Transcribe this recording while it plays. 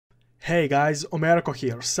Hey guys, Omerko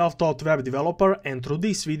here, self-taught web developer, and through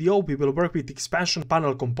this video we will work with expansion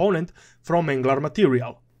panel component from Angular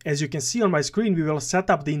material. As you can see on my screen, we will set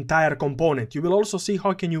up the entire component. You will also see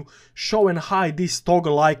how can you show and hide this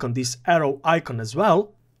toggle icon, this arrow icon as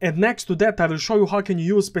well. And next to that I will show you how can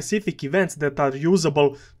you use specific events that are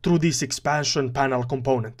usable through this expansion panel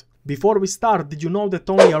component. Before we start, did you know that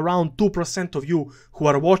only around 2% of you who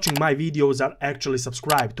are watching my videos are actually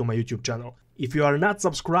subscribed to my YouTube channel? If you are not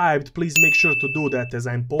subscribed, please make sure to do that as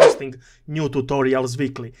I'm posting new tutorials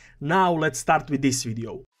weekly. Now let's start with this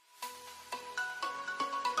video.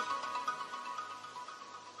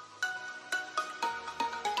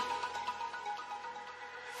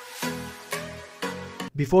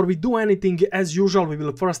 Before we do anything, as usual, we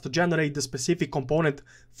will first generate the specific component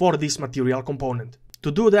for this material component.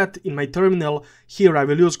 To do that, in my terminal, here I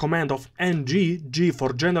will use command of ng, g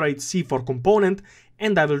for generate, c for component,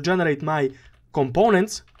 and I will generate my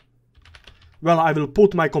components. Well, I will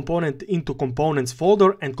put my component into components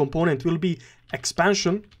folder, and component will be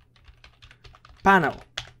expansion panel.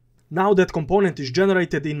 Now that component is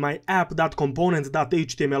generated in my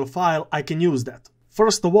app.components.html file, I can use that.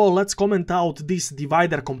 First of all, let's comment out this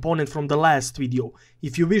divider component from the last video.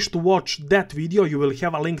 If you wish to watch that video, you will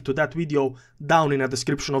have a link to that video down in the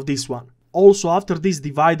description of this one. Also, after this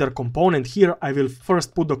divider component here, I will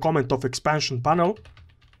first put the comment of expansion panel.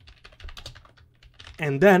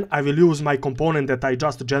 And then I will use my component that I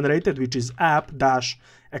just generated, which is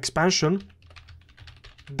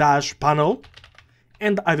app-expansion-panel.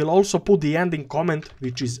 And I will also put the ending comment,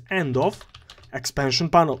 which is end of expansion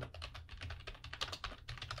panel.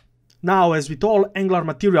 Now, as with all Angular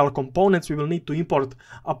material components, we will need to import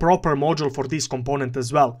a proper module for this component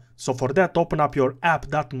as well. So for that, open up your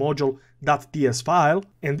app.module.ts file.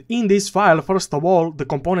 And in this file, first of all, the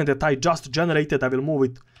component that I just generated, I will move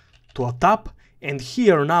it to a top. And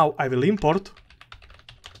here now I will import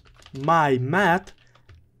my math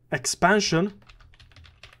expansion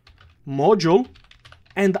module.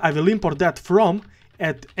 And I will import that from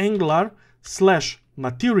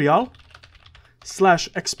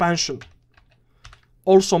 @angular/material/expansion.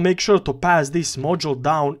 Also make sure to pass this module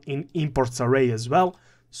down in imports array as well,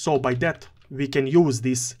 so by that we can use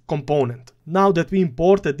this component. Now that we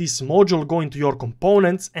imported this module, go into your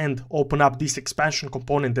components and open up this expansion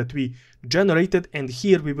component that we generated, and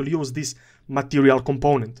here we will use this material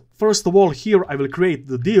component. First of all, here I will create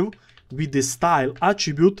the div with the style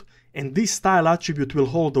attribute, and this style attribute will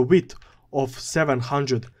hold a width of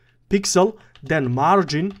 700 pixel, then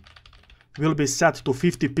margin will be set to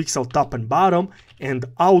 50 pixel top and bottom, and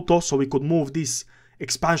auto, so we could move this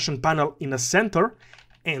expansion panel in the center.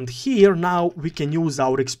 And here now we can use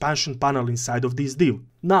our expansion panel inside of this div.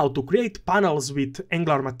 Now, to create panels with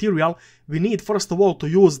Angular material, we need first of all to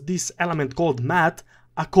use this element called math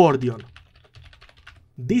accordion.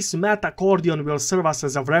 This math accordion will serve us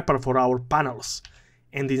as a wrapper for our panels,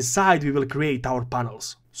 and inside we will create our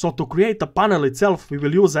panels. So to create the panel itself, we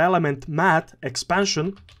will use the element math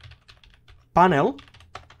expansion panel,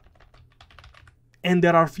 and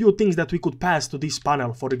there are few things that we could pass to this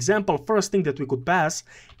panel. For example, first thing that we could pass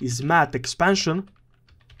is math expansion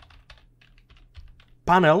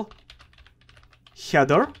panel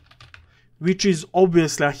header, which is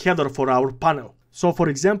obviously a header for our panel. So for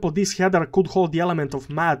example, this header could hold the element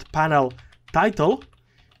of math panel title,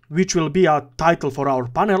 which will be a title for our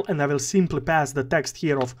panel, and I will simply pass the text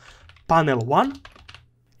here of panel 1.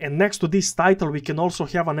 And next to this title, we can also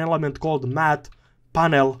have an element called math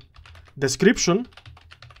panel description.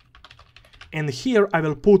 And here I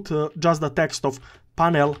will put just the text of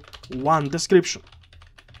panel 1 description.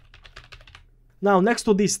 Now, next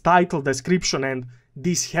to this title, description, and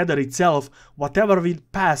this header itself, whatever we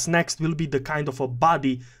pass next will be the kind of a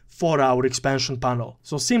body for our expansion panel.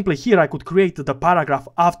 So simply here I could create the paragraph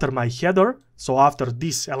after my header, so after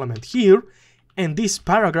this element here, and this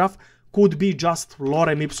paragraph could be just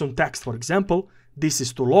lorem ipsum text, for example. This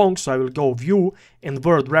is too long, so I will go view and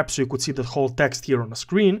word wrap so you could see the whole text here on the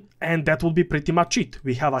screen, and that will be pretty much it.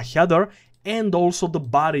 We have a header and also the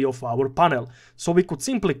body of our panel. So we could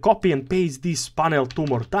simply copy and paste this panel 2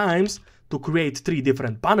 more times to create 3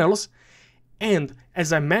 different panels. And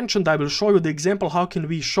as I mentioned, I will show you the example how can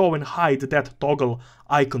we show and hide that toggle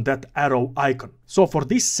icon, that arrow icon. So for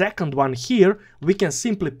this second one here, we can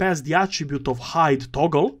simply pass the attribute of hide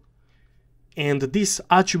toggle. And this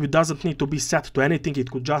attribute doesn't need to be set to anything,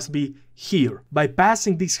 it could just be here. By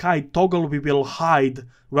passing this hide toggle, we will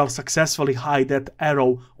successfully hide that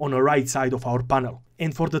arrow on the right side of our panel.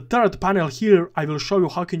 And for the third panel here, I will show you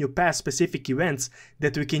how can you pass specific events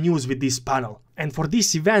that we can use with this panel. And for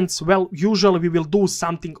these events, well, usually we will do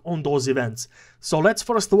something on those events. So let's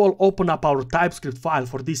first of all open up our TypeScript file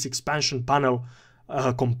for this expansion panel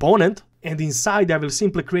component. And inside I will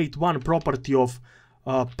simply create one property of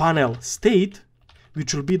panel state,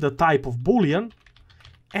 which will be the type of boolean.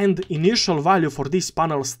 And the initial value for this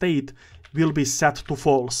panel state will be set to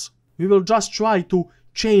false. We will just try to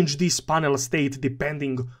change this panel state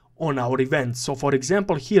depending on our event. So for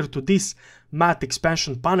example, here to this math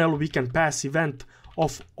expansion panel, we can pass event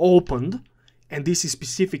of opened, and this is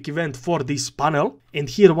specific event for this panel. And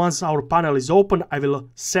here, once our panel is open, I will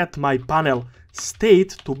set my panel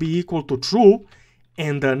state to be equal to true.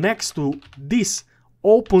 And next to this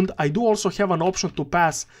opened, I do also have an option to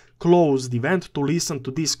pass closed event to listen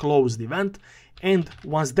to this closed event. And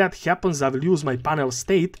once that happens, I will use my panel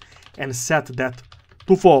state and set that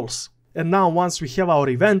to false. And now once we have our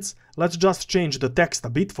events, let's just change the text a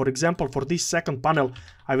bit. For example, for this second panel,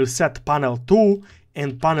 I will set panel 2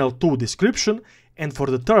 and panel 2 description. And for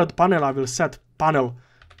the third panel, I will set panel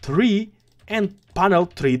 3 and panel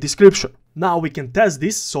 3 description. Now we can test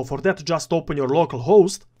this. So for that, just open your local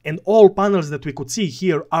host, and all panels that we could see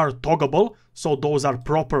here are toggable. So those are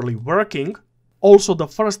properly working. Also, the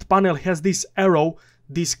first panel has this arrow,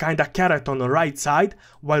 this kind of caret on the right side,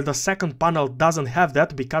 while the second panel doesn't have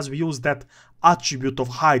that because we use that attribute of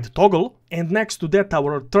hide toggle. And next to that,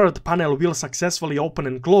 our third panel will successfully open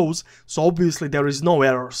and close, so obviously there is no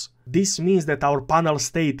errors. This means that our panel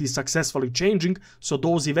state is successfully changing, so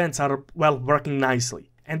those events are, well, working nicely.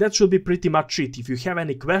 And that should be pretty much it. If you have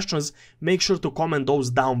any questions, make sure to comment those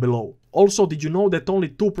down below. Also, did you know that only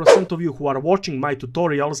 2% of you who are watching my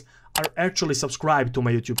tutorials are actually subscribed to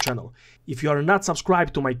my YouTube channel? If you are not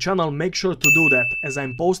subscribed to my channel, make sure to do that, as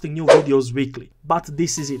I'm posting new videos weekly. But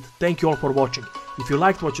this is it. Thank you all for watching. If you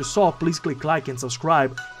liked what you saw, please click like and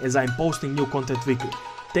subscribe, as I'm posting new content weekly.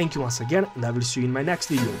 Thank you once again, and I will see you in my next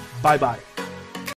video. Bye bye.